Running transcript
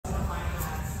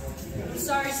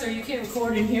sorry, sir, you can't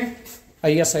record in here.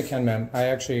 Yes, I can, ma'am. I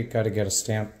actually got to get a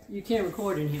stamp. You can't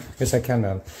record in here. Yes, I can,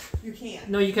 ma'am. You can't.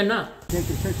 No, you cannot.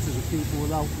 Taking pictures of people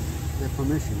without their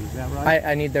permission, is that right?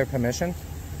 I need their permission?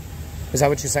 Is that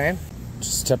what you're saying?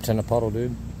 Just stepped in a puddle,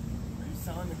 dude. Are you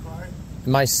selling the car?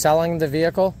 Am I selling the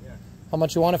vehicle? Yeah. How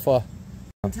much you want it for?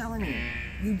 I'm telling you,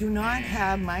 you do not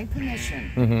have my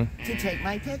permission to take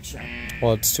my picture.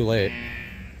 Well, it's too late.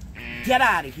 Get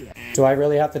out of here. Do I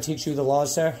really have to teach you the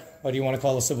laws, sir? Or do you want to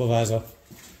call the supervisor?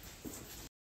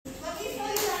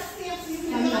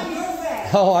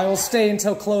 Oh, I will stay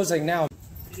until closing now.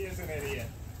 He is an idiot.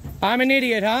 I'm an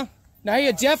idiot, huh? Now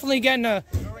you're definitely getting a...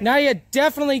 Now you're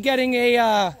definitely getting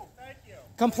a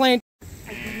complaint.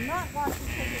 I do not want to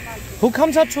take my picture. Who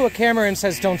comes up to a camera and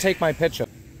says, "Don't take my picture"?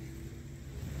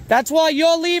 That's why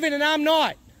you're leaving and I'm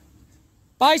not.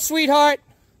 Bye, sweetheart.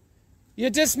 You're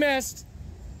dismissed.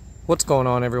 What's going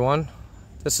on, everyone?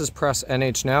 This is Press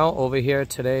NH Now over here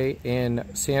today in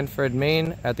Sanford,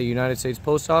 Maine at the United States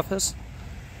Post Office.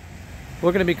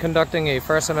 We're going to be conducting a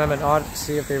First Amendment audit to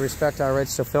see if they respect our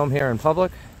rights to film here in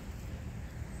public.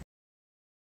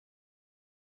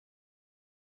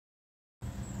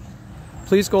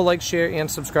 Please go like, share, and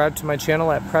subscribe to my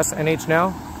channel at Press NH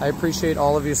Now. I appreciate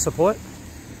all of your support.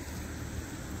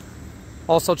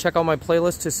 Also, check out my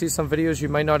playlist to see some videos you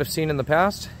might not have seen in the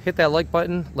past. Hit that like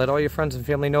button. Let all your friends and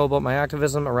family know about my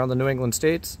activism around the New England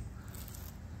states.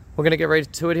 We're going to get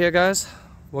right to it here, guys.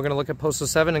 We're going to look at Postal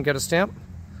 7 and get a stamp.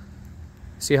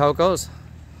 See how it goes.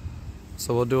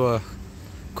 So we'll do a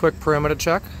quick perimeter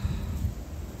check.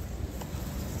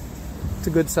 It's a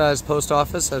good sized post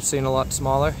office. I've seen a lot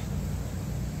smaller.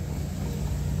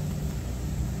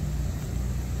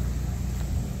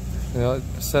 You know, it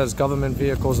says government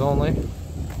vehicles only.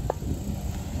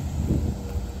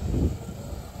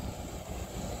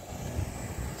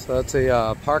 So that's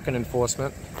a parking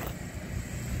enforcement.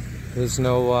 There's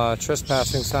no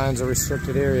trespassing signs or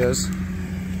restricted areas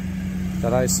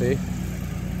that I see.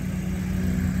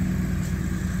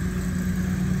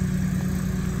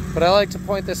 But I like to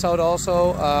point this out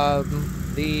also.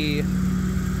 The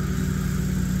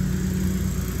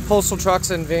postal trucks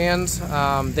and vans,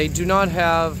 they do not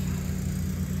have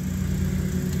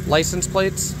license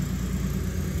plates.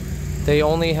 They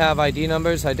only have ID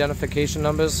numbers, identification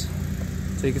numbers.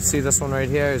 So you can see this one right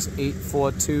here is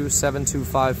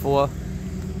 8427254,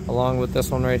 along with this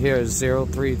one right here is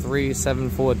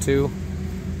 033742.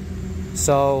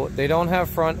 So they don't have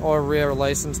front or rear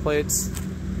license plates.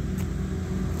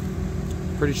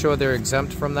 Pretty sure they're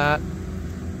exempt from that.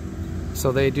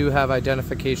 So they do have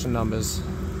identification numbers,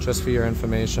 just for your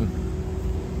information.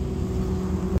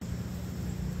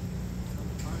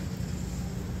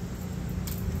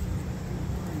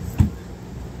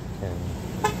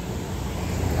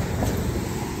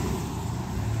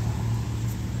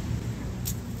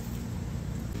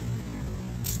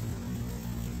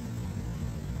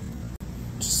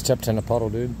 Stepped in a puddle,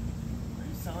 dude. Are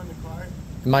you selling the car?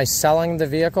 Am I selling the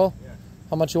vehicle? Yeah.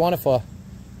 How much you want it for?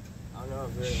 I don't know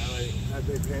if I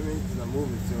pay payment because I'm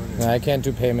moving soon. No, I can't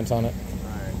do payments on it.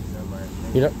 Alright, never mind.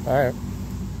 You don't? Alright.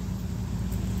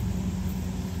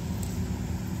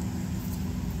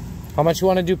 How much you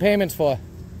want to do payments for? I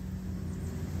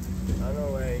don't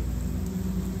know, like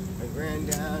 $1,000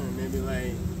 down and maybe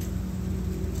like...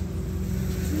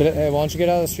 Hey, why don't you get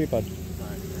out of the street, bud?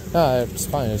 No, it's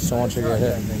fine. I just don't want you to get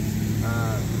hit.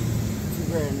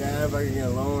 $2,000 down if I can get a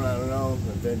loan. I don't know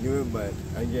if they do it, but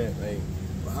I get like,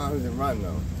 how does it run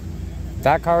though?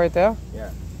 That car right there?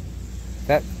 Yeah.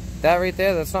 That right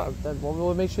there? That's not.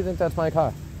 What makes you think that's my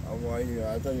car? Oh, well,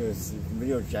 I thought you was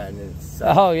video chatting.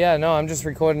 Oh yeah, no, I'm just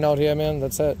recording out here, man.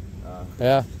 That's it.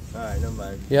 Yeah. All right, no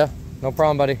mind. Yeah, no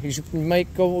problem, buddy. You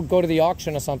might go to the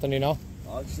auction or something, you know?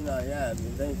 Auction, yeah.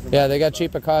 Yeah, they got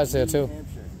cheaper cars there too.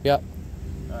 Yep.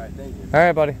 All right, thank you. All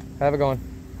right, buddy. Have a good one.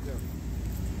 Sure.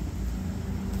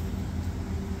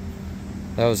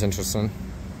 That was interesting.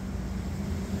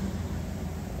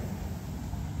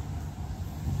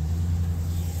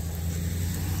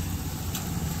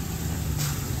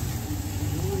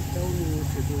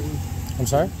 I'm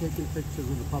sorry? Taking pictures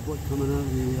of the public coming out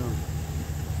of the...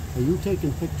 Are you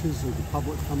taking pictures of the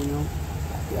public coming out?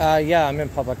 Yeah, I'm in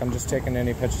public. I'm just taking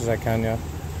any pictures I can, yeah.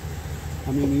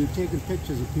 I mean, are you taking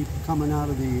pictures of people coming out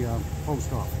of the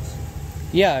post office?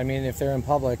 Yeah, I mean, if they're in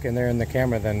public and they're in the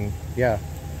camera, then yeah.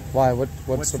 Why?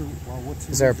 What's the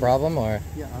is there a problem or?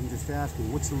 Yeah, I'm just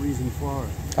asking. What's the reason for it?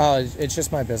 Oh, it's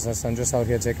just my business. I'm just out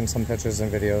here taking some pictures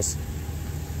and videos.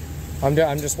 I'm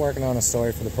just working on a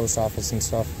story for the post office and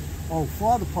stuff. Oh,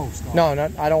 for the post office? No,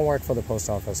 I don't work for the post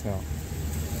office, no.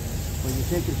 Well, you're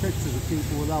taking pictures of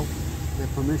people without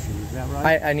their permission, is that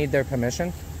right? I need their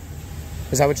permission?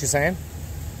 Is that what you're saying?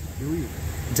 Do you?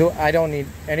 I don't need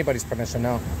anybody's permission,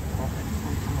 no.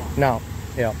 Okay. No,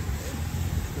 yeah.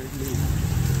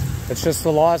 It's just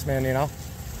the laws, man, you know?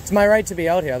 It's my right to be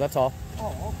out here, that's all.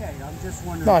 Oh, okay. I'm just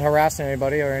wondering. Not harassing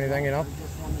anybody or anything, you know? I'm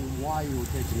just wondering why you were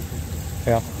taking a picture.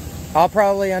 Yeah. I'll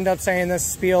probably end up saying this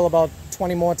spiel about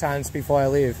 20 more times before I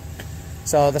leave.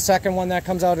 So the second one that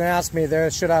comes out and asks me,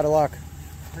 they're shit out of luck.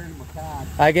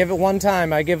 I give it one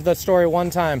time. I give the story one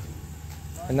time.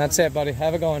 And that's it, buddy.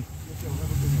 Have a good one.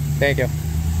 Thank you.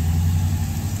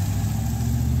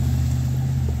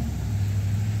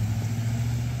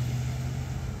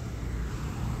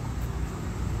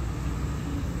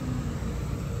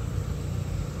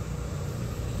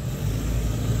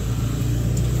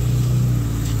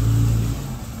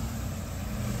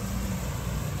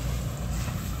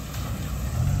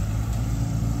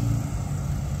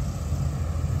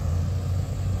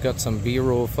 Got some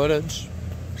B-roll footage.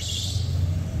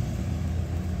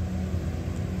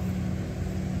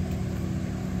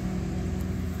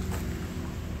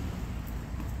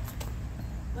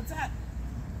 What's that?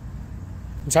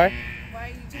 I'm sorry? Why are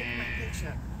you taking my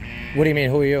picture? What do you mean?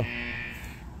 Who are you?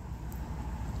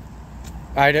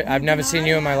 I've never seen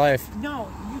you in my life. No,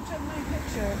 you took my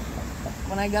picture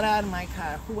when I got out of my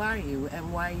car. Who are you,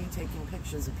 and why are you taking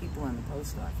pictures of people in the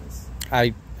post office?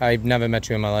 I've never met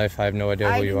you in my life. I have no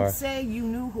idea who you are. I didn't say you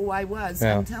knew who I was.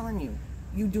 Yeah. I'm telling you.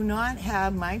 You do not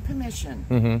have my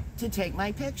permission to take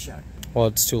my picture. Well,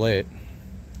 it's too late.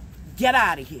 Get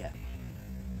out of here.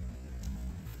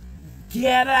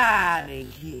 Get out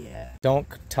of here. Don't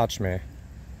touch me.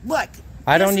 Look.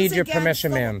 I don't need your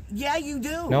permission, ma'am. Yeah, you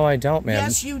do. No, I don't, ma'am.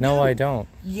 Yes, you do. No, I don't.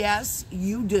 Yes,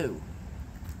 you do.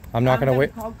 I'm not gonna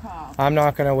wait. I'm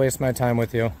not gonna waste my time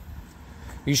with you.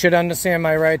 You should understand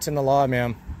my rights in the law,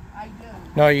 ma'am. I do.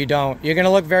 No, you don't. You're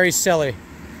gonna look very silly.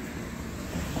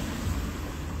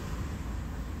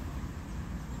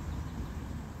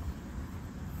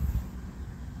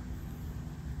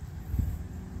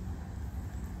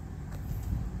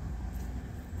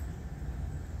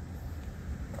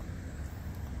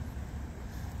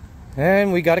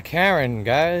 And we got a Karen,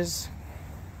 guys.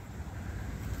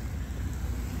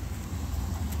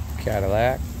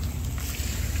 Cadillac.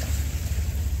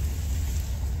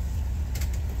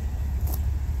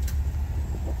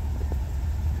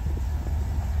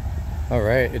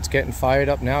 Alright, it's getting fired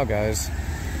up now, guys.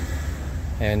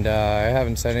 And I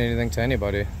haven't said anything to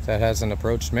anybody that hasn't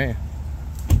approached me.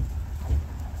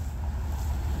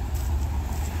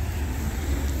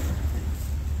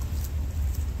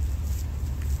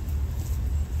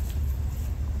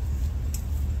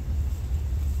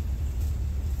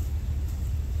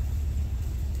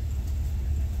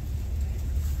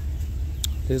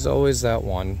 There's always that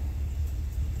one.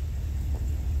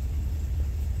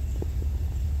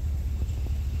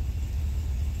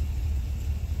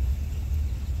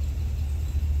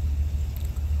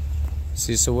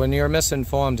 See, so when you're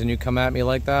misinformed and you come at me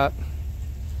like that,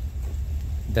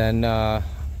 then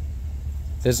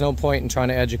there's no point in trying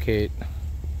to educate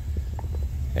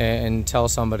and tell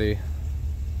somebody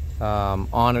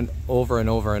on and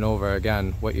over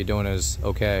again what you're doing is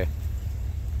okay.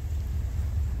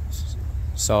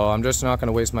 So I'm just not going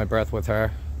to waste my breath with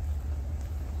her.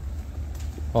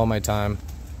 All my time.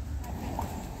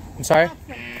 I'm sorry?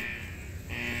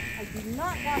 I do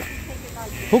not want to take it like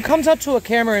this. Who comes up to a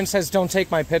camera and says, don't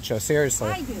take my picture? Seriously.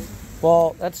 I do.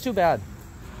 Well, that's too bad.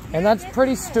 And that's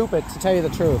pretty stupid, to tell you the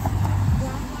truth. Well,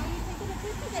 why are you taking a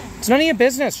picture then? It's none of your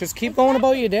business. Just keep going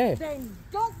about your day. Then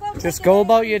don't go. Just go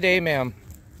about your day, ma'am.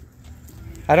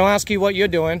 I don't ask you what you're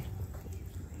doing.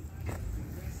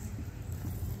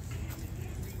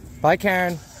 Bye,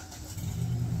 Karen.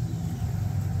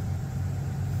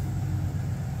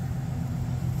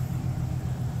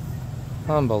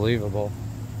 Unbelievable.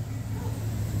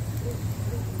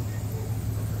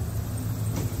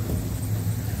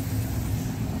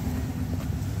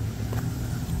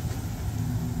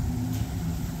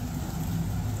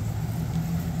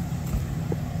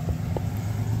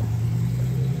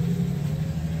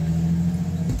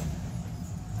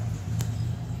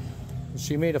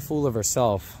 She made a fool of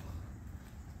herself.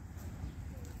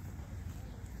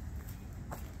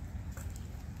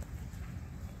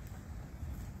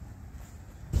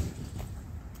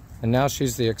 And now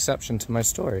she's the exception to my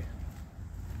story.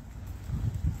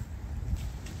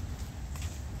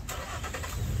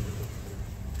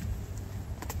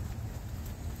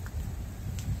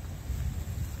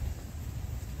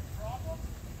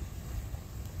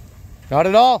 Not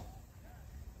at all.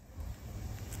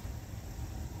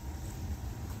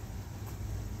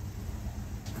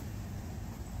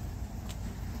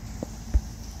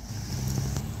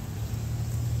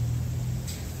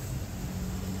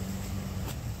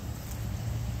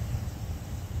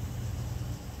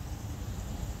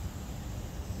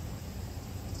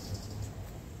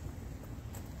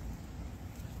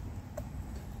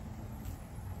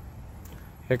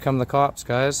 Here come the cops,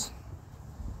 guys.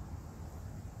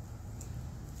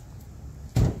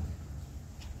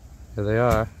 Here they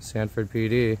are, Sanford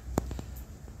PD.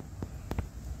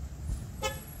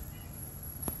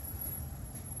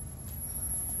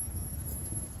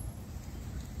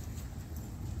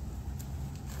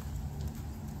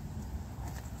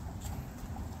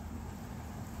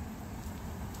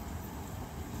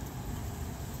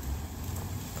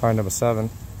 Car number 7.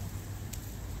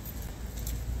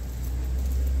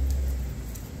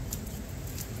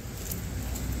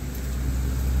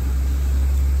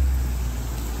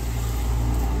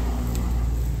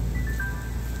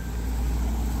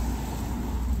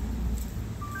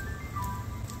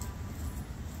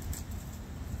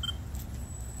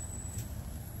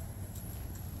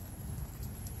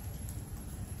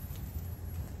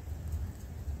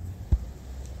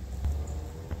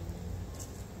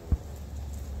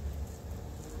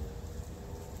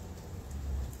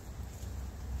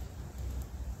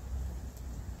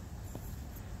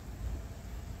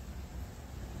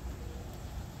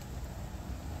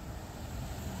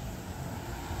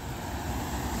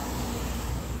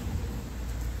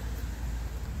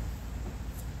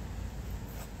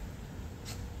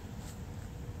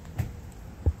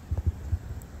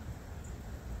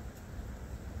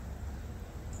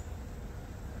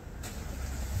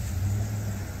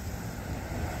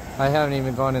 I haven't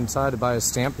even gone inside to buy a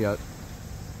stamp yet.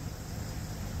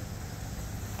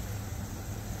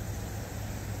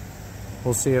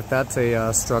 We'll see if that's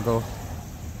a struggle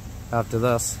after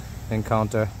this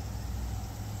encounter.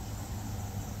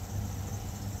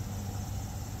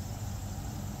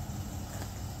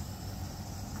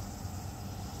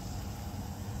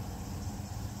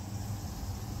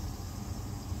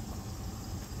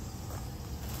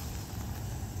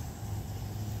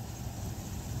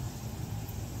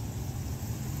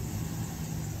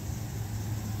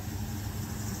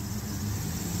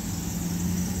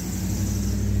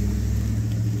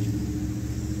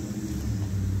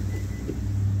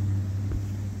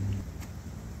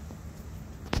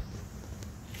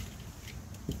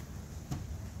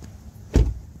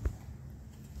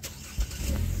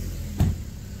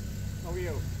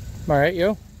 All right,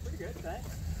 you? Pretty good,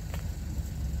 thanks.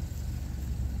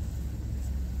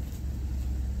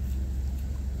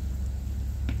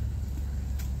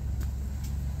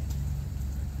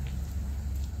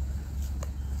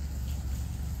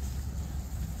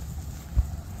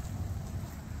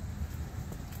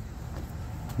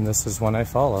 And this is one I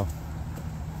follow.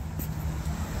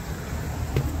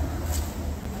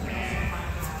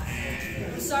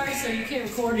 Sorry, sir, you can't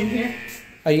record in here.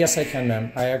 Yes, I can,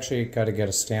 ma'am. I actually got to get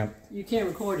a stamp. You can't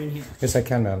record in here. Yes, I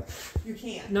can, ma'am. You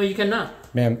can't. No, you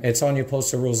cannot. Ma'am, it's on your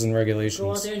postal rules and regulations.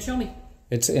 Go out there and show me.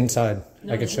 It's inside.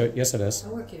 No, I could show. Yes, it is. I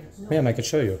work here. No. Ma'am, I could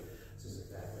show you.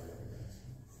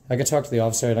 I could talk to the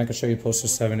officer and I could show you postal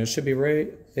 7. It should be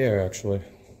right there, actually.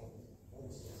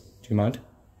 Do you mind?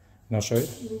 And I'll show you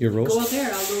your rules. Go out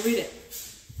there. I'll go read it.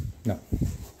 No.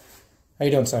 How you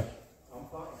doing, sir?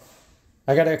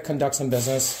 I gotta conduct some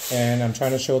business, and I'm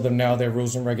trying to show them now their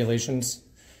rules and regulations,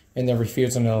 and they're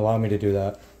refusing to allow me to do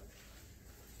that.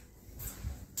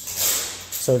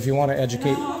 So if you want to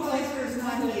educate,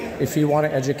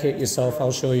 yourself,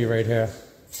 I'll show you right here.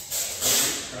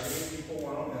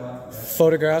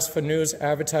 Photographs for news,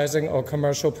 advertising, or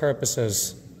commercial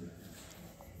purposes.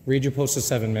 Read your postal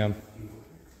 7, ma'am.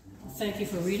 Thank you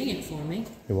for reading it for me.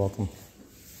 You're welcome.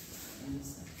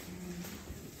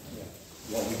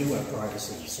 Well, we do have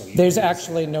privacy, so you There's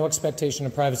actually no expectation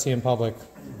of privacy in public.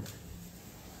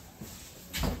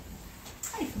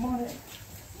 Hey, come on in.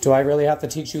 Do I really have to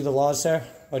teach you the laws, sir?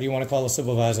 Or do you want to call a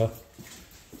supervisor?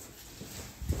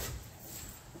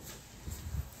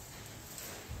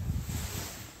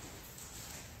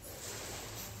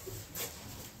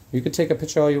 You could take a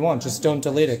picture all you want, just don't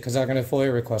delete it, because I'm going to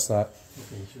FOIA request that.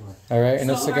 Okay, sure. All right, and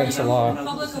it's against the law. Are you a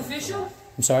public official?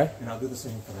 I'm sorry? And I'll do the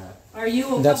same for that. Are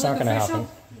you a That's public not going to official?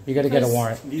 happen. You got to get a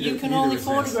warrant. You can only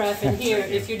photograph in here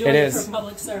if you're doing It it is. for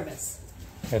public service.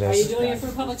 It Are you is. doing it for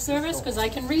public service? Because I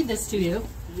can read this to you.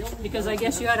 Because I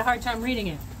guess you had a hard time reading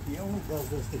it. He only does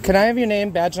this to... Can I have your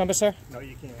name, badge number, sir? No,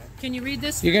 you can't. Can you read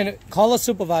this? You're going to call a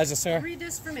supervisor, sir. Read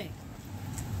this for me.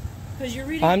 Because you're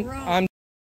reading it wrong. I'm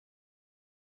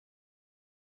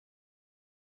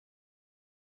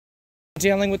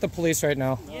dealing with the police right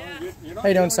now. Yeah. You're not How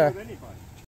you doing, dealing sir? with anybody.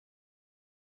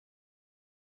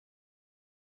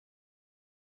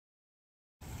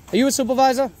 Are you a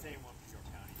supervisor?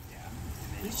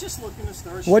 He's just looking to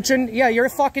start... What's your... Yeah, you're a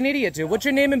fucking idiot, dude. What's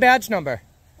your name and badge number?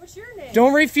 What's your name?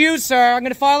 Don't refuse, sir. I'm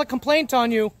going to file a complaint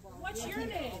on you. What's your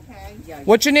name? Okay. Yeah.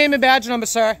 What's your name and badge number,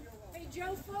 sir? Hey,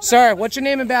 Joe Folk. Sir, what's your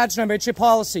name and badge number? It's your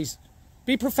policies.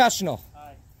 Be professional.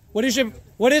 What is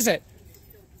it?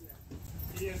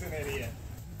 He is an idiot.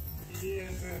 He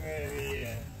is an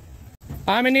idiot.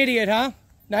 I'm an idiot, huh?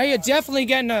 Now you're definitely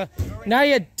getting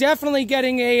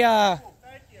a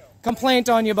complaint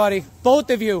on you, buddy. Both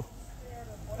of you.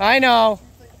 I know.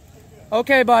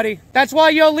 Okay, buddy. That's why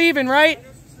you're leaving, right?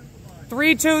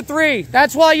 323.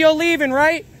 That's why you're leaving,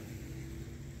 right?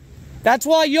 That's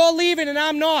why you're leaving and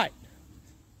I'm not.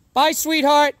 Bye,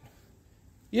 sweetheart.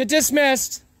 You're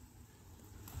dismissed.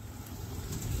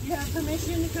 You have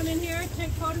permission to come in here and take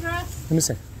photographs? Let me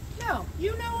see. No,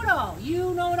 you know it all.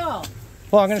 You know it all.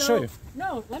 Well, I'm going to show you.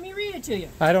 No, let me read it to you.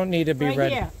 I don't need to be right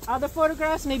read. Here. Other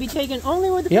photographs may be taken only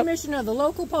with the Yep. permission of the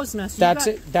local postmaster. That's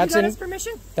you it. That's you got in his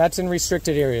permission? That's in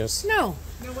restricted areas. No.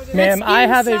 Ma'am, I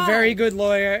have a inside. very good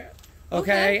lawyer,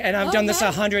 okay? And I've done this Okay.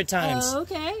 100 times.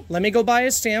 Okay. Let me go buy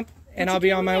a stamp, and I'll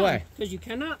be on my way. Because you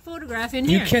cannot photograph in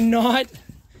You here. cannot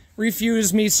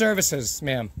refuse me services,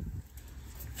 ma'am.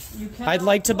 You cannot I'd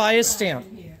like to buy a stamp.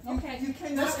 photograph in here.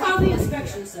 Okay. Let's call the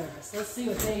inspection service. Let's see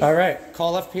what they All right,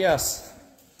 call FPS.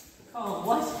 call.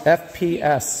 What?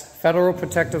 FPS, Federal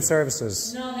Protective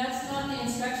Services. No, that's not the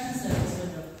inspection service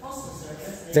with the postal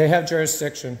service. They have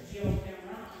jurisdiction.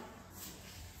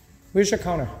 Where's your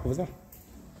counter? Over there.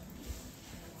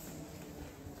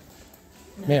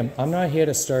 Ma'am, I'm not here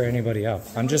to stir anybody up.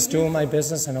 I'm just doing my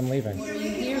business and I'm leaving. What are you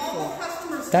here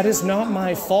for? That is not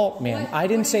my fault, ma'am. I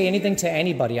didn't say anything to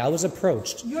anybody. I was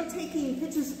approached. You're taking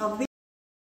pictures of the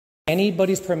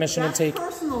Anybody's permission that's to take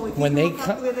personal if when you they look up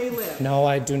come. where they live. No,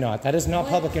 I do not. That is not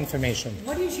public information.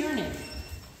 What is your name?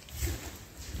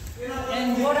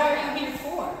 And what are you here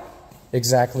for?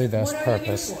 Exactly this What are you here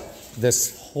purpose. for?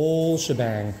 This whole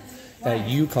shebang that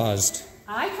you caused.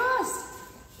 I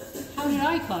caused. How did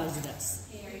I cause this?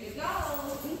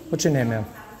 What's your name, ma'am?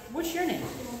 What's your name?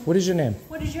 What is your name?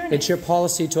 What is your name? It's your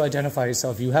policy to identify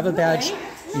yourself. You have a badge.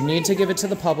 You need to give it to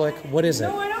the public. What is it?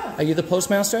 No, I don't. Are you the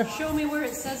postmaster? Show me where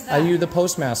it says that. Are you the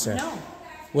postmaster? No.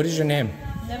 What is your name?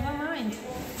 Never mind.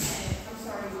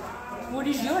 What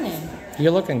is your name?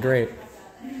 You're looking great.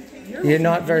 You're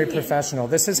not very professional.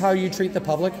 This is how you treat the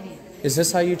public? Is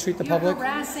this how you treat the You're public?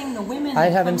 harassing the women. I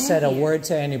that haven't come said in a here. word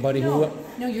to anybody No,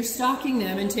 who... no, you're stalking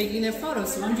them and taking their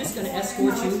photos, so I'm just going to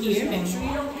escort you here. Make sure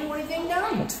you don't do anything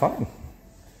dumb. It's fine.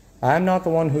 I'm not the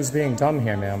one who's being dumb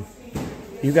here, ma'am.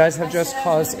 You guys have just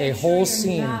caused a whole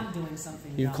scene.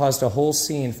 You caused a whole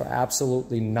scene for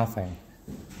absolutely nothing.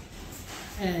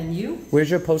 And you? Where's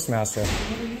your postmaster?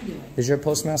 What are you doing? Is your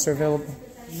postmaster available?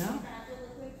 No.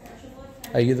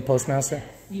 Are you the postmaster?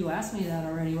 You asked me that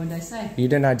already. What did I say? You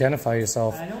didn't identify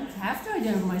yourself. I don't have to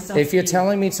identify myself. If you're to you.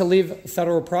 telling me to leave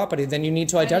federal property, then you need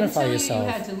to identify I didn't yourself. tell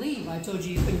you had to leave. I told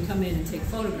you you couldn't come in and take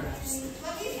photographs.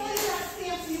 Let me tell you that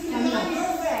stamp so you can get on your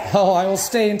way. Oh, I will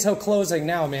stay until closing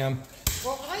now, ma'am.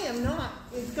 Well, I am not.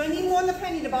 It's going to need more than a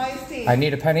penny to buy a stamp. I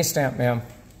need a penny stamp, ma'am.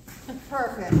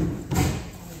 Perfect.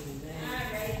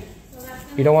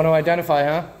 You don't want to identify,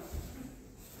 huh?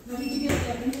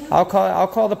 I'll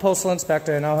call the postal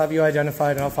inspector and I'll have you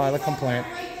identified and I'll file a complaint.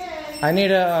 I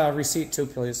need a receipt too,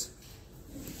 please.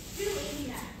 You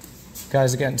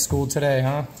guys are getting schooled today,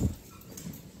 huh?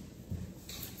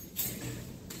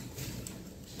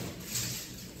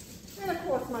 And of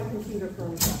course my computer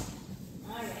firms up.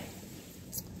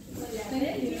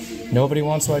 Nobody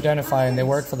wants to identify and they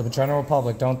work for the general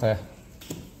public, don't they?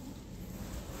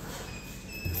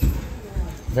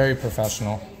 Very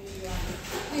professional.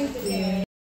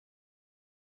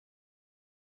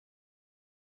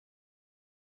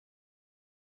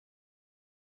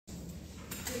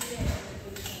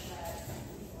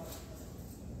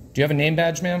 Do you have a name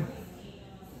badge, ma'am?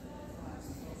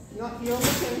 Not you're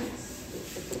looking.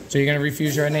 So you're going to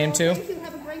refuse your name too? Thank you.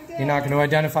 Have a great day. You're not going to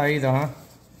identify either, huh?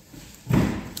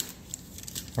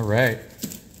 All right.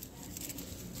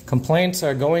 Complaints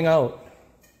are going out.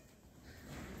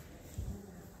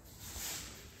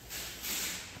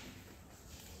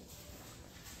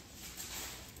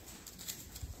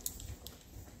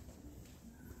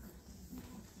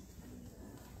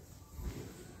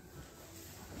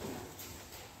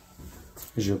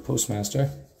 Here's your postmaster.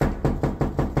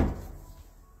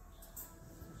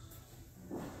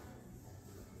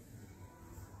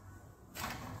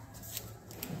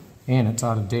 And it's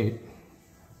out of date.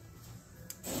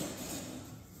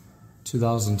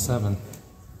 2007.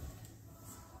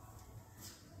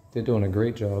 They're doing a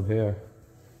great job here.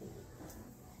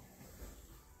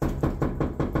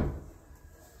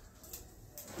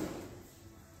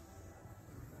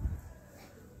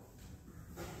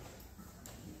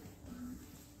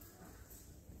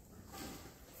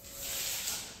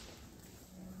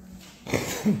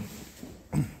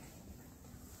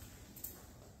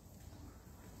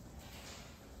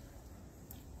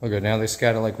 Okay, now they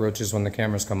scatter like roaches when the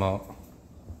cameras come out.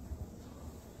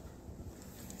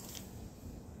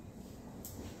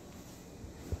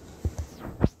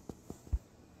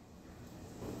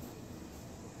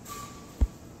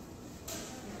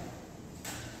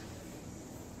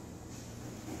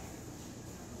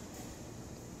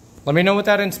 Let me know what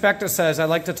that inspector says. I'd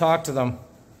like to talk to them.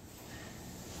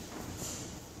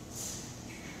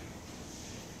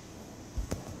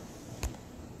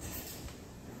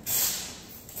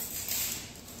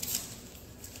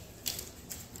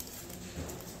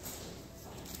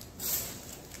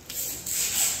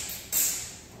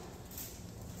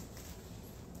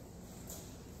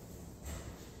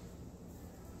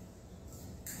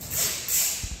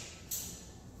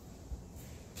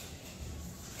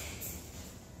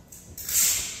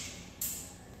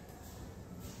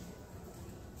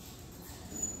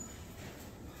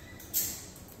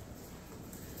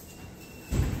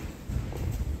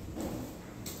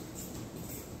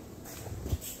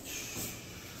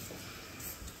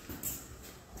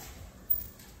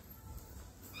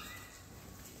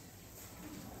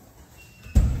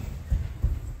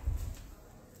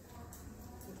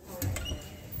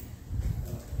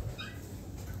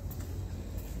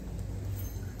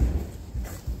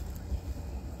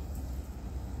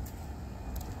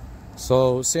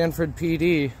 So Sanford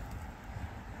PD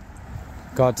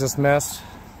got dismissed.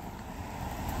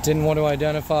 Didn't want to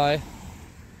identify.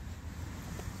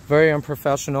 Very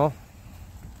unprofessional.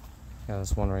 Yeah,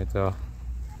 there's one right there.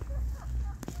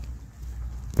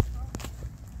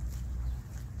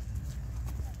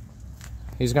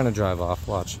 He's gonna drive off,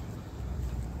 watch.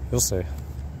 You'll see.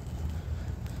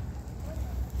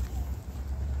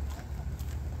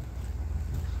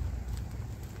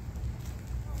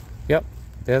 Yep.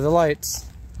 There are the lights.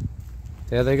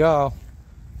 There they go.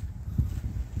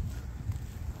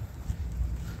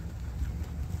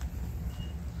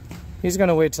 He's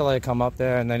gonna wait till I come up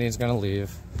there and then he's gonna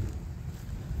leave.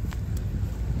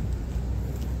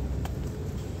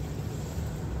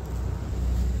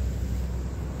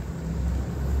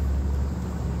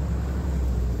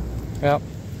 Yep.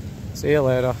 See you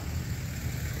later.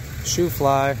 Shoe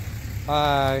fly.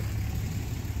 Bye.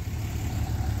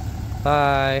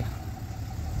 Bye.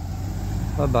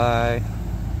 Bye-bye.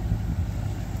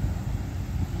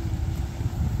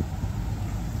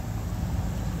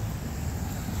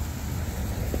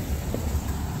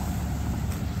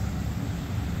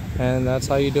 And that's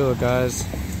how you do it, guys.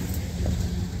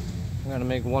 I'm gonna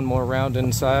make one more round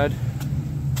inside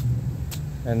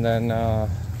and then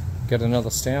get another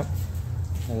stamp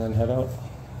and then head out.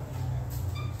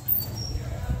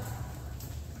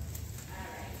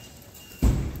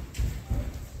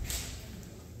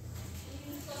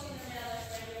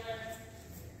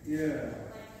 Yeah,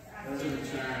 that's a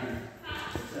return.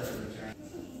 That's a return.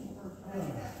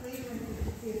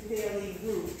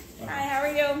 Hi, how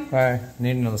are you? Hi,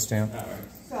 need another stamp.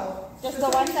 Just the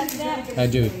one set stamp? I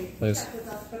do, please.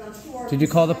 Did you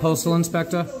call the postal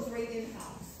inspector?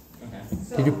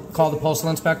 Did you call the postal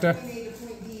inspector?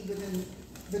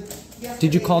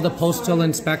 Did you call the postal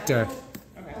inspector?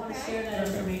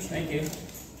 Thank you.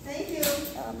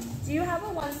 Do you have a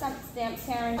one cent stamp,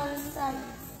 Karen? One cent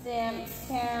stamp,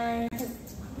 Karen, because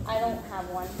I don't have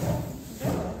one.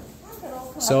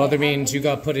 So other means you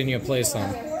got put in your place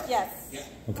then? Yes.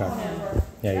 Okay.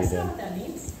 Yeah, you did.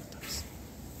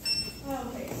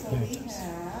 Okay, so we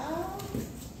have.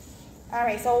 All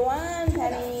right, so one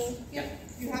penny. Yep.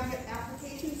 You have your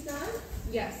applications done?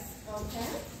 Yes. Okay.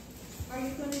 Are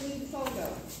you going to need a photo?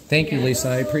 Thank you, Lisa.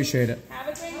 I appreciate it. Have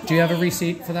a great day. Do you have a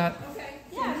receipt for that? Okay.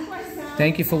 Yeah, of course.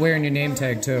 Thank you for wearing your name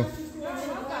tag too.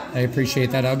 I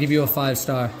appreciate that. I'll give you a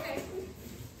 5-star.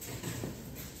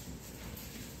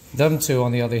 Them two,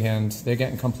 on the other hand, they're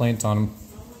getting complaints on them.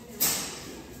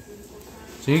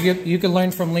 So you can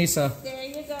learn from Lisa. There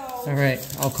you go. All right,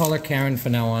 I'll call her Karen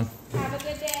from now on. Have a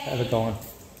good day. Have it going.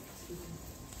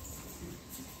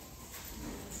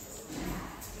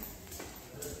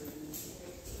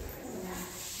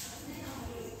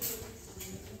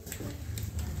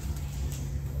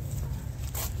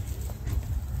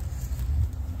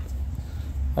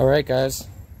 All right, guys.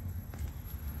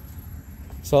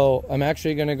 So I'm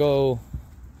actually gonna go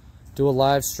do a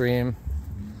live stream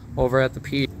over at the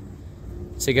P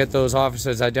to get those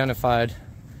officers identified.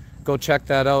 Go check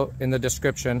that out in the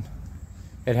description.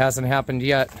 It hasn't happened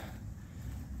yet.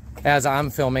 As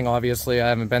I'm filming, obviously, I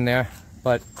haven't been there,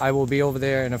 but I will be over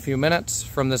there in a few minutes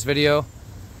from this video.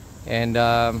 And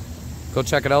go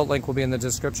check it out. Link will be in the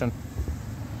description.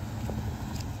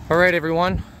 All right,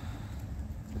 everyone.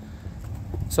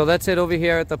 So that's it over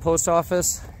here at the post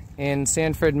office in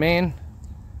Sanford, Maine.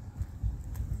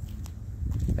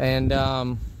 and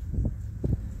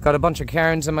got a bunch of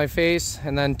Karens in my face,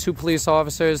 and then 2 police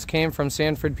officers came from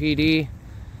Sanford PD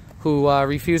who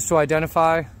refused to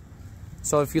identify.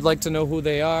 So if you'd like to know who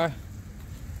they are,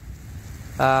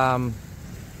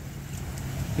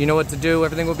 you know what to do.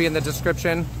 Everything will be in the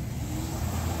description.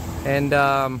 And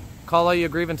call all your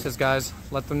grievances, guys.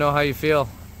 Let them know how you feel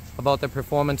about their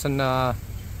performance and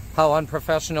how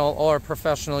unprofessional or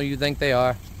professional you think they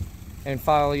are, and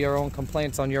file your own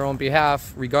complaints on your own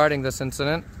behalf regarding this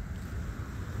incident.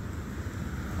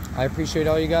 I appreciate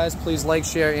all you guys. Please like,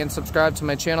 share, and subscribe to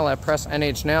my channel at Press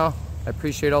NH Now. I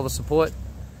appreciate all the support.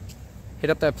 Hit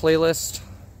up that playlist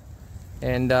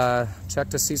and check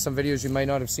to see some videos you might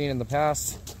not have seen in the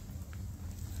past.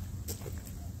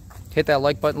 Hit that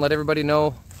like button. Let everybody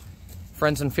know,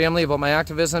 friends and family, about my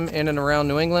activism in and around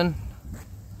New England.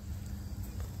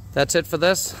 That's it for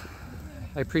this.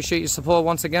 I appreciate your support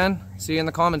once again. See you in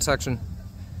the comment section.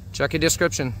 Check your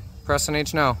description. Press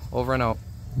NH Now. Over and out.